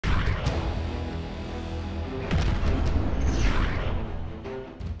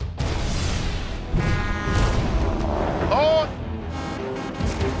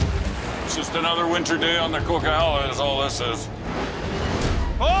another winter day on the Coquihalla is all this is.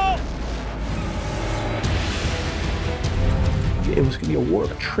 Oh! It was going to be a war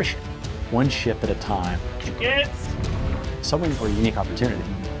of attrition, one ship at a time. Yes. Submarines were a unique opportunity.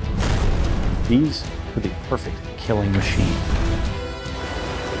 These were the perfect killing machine.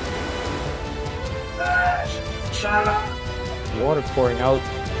 Water pouring out.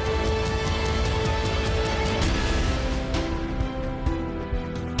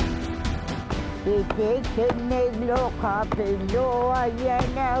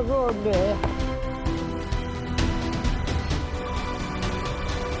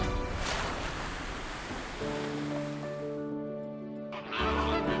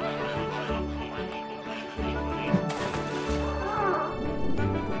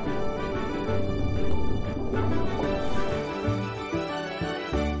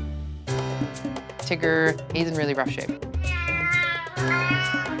 Tigger, he's in really rough shape.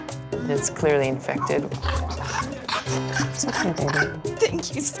 It's clearly infected. It's okay, baby.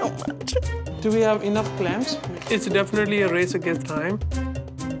 Thank you so much. Do we have enough clamps? It's definitely a race against time.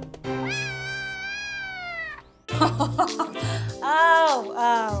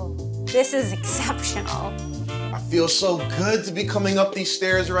 Oh, this is exceptional. I feel so good to be coming up these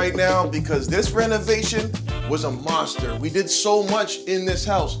stairs right now because this renovation was a monster. We did so much in this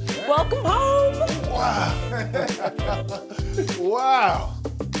house. Welcome home. Wow. Wow.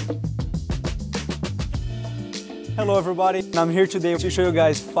 Hello everybody, and I'm here today to show you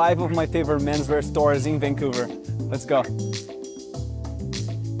guys 5 of my favorite menswear stores in Vancouver. Let's go.